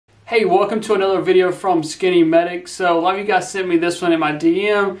Hey, welcome to another video from SkinnyMedic. So a lot of you guys sent me this one in my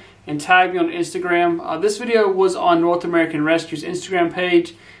DM and tagged me on Instagram. This video was on North American Rescue's Instagram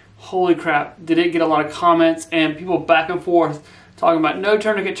page. Holy crap, did it get a lot of comments and people back and forth talking about no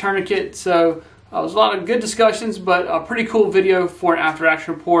tourniquet. So it was a lot of good discussions, but a pretty cool video for an after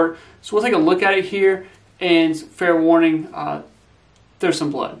action report. So we'll take a look at it here, and fair warning, there's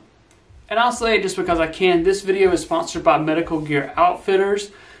some blood. And I'll say it just because I can, this video is sponsored by Medical Gear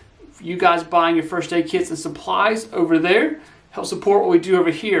Outfitters. You guys buying your first aid kits and supplies over there help support what we do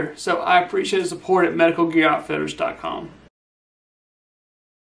over here. So I appreciate the support at medicalgearoutfitters.com.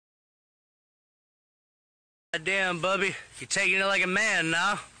 Damn, Bubby, you're taking it like a man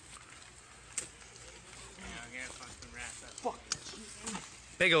now.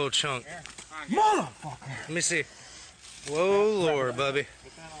 Big old chunk. Motherfucker. Let me see. Whoa, Lord, Bubby.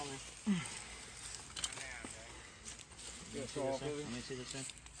 Let me see this thing.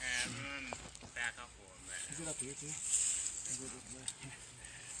 Back up for Get up here, too.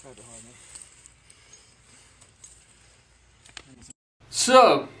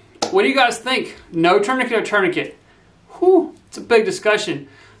 So, what do you guys think? No tourniquet or tourniquet? Whew, it's a big discussion.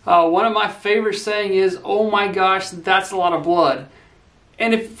 One of my favorite saying is, oh my gosh, that's a lot of blood.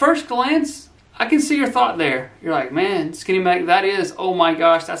 And at first glance, I can see your thought there. You're like, man, SkinnyMedic, that is, oh my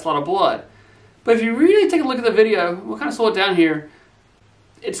gosh, that's a lot of blood. But if you really take a look at the video, we'll kind of slow it down here.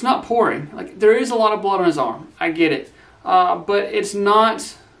 It's not pouring. Like, there is a lot of blood on his arm. I get it. But it's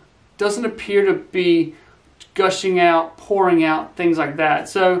not, doesn't appear to be gushing out, pouring out, things like that.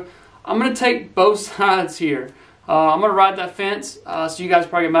 So I'm going to take both sides here. I'm going to ride that fence, so you guys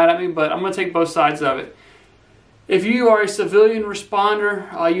probably get mad at me, but I'm going to take both sides of it. If you are a civilian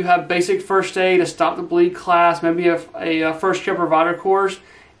responder, you have basic first aid, a stop the bleed class, maybe a first care provider course,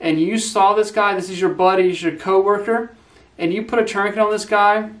 and you saw this guy, this is your buddy, he's your co-worker, and you put a tourniquet on this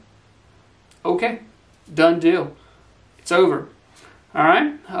guy, okay, done deal. It's over.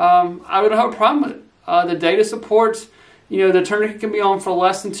 Alright? I don't have a problem with it. The data supports, the tourniquet can be on for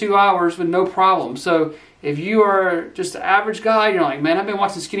less than 2 hours with no problem. So if you are just an average guy, you're like, man, I've been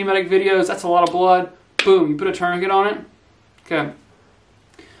watching SkinnyMedic videos, that's a lot of blood. Boom, you put a tourniquet on it. Okay.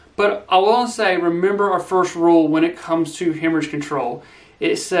 But I will say, remember our first rule when it comes to hemorrhage control.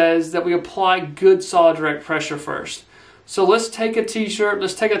 It says that we apply good solid direct pressure first. So let's take a t-shirt,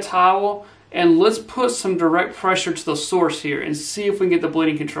 let's take a towel, and let's put some direct pressure to the source here and see if we can get the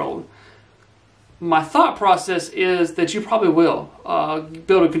bleeding controlled. My thought process is that you probably will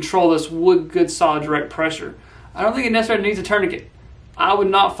be able to control this with good solid direct pressure. I don't think it necessarily needs a tourniquet. I would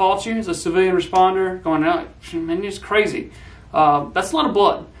not fault you as a civilian responder going out, man, it's crazy. That's a lot of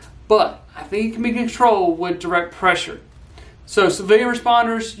blood, but I think it can be controlled with direct pressure. So civilian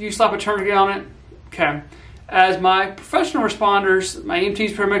responders, you slap a tourniquet on it, okay. As my professional responders, my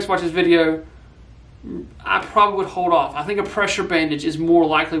EMTs, paramedics watch this video, I probably would hold off. I think a pressure bandage is more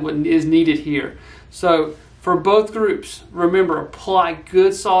likely what is needed here. So for both groups, remember, apply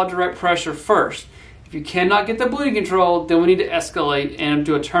good solid direct pressure first. If you cannot get the bleeding control, then we need to escalate and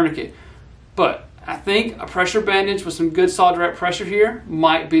do a tourniquet. But I think a pressure bandage with some good solid direct pressure here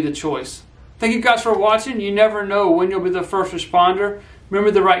might be the choice. Thank you guys for watching. You never know when you'll be the first responder.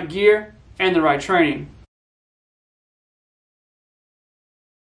 Remember the right gear and the right training.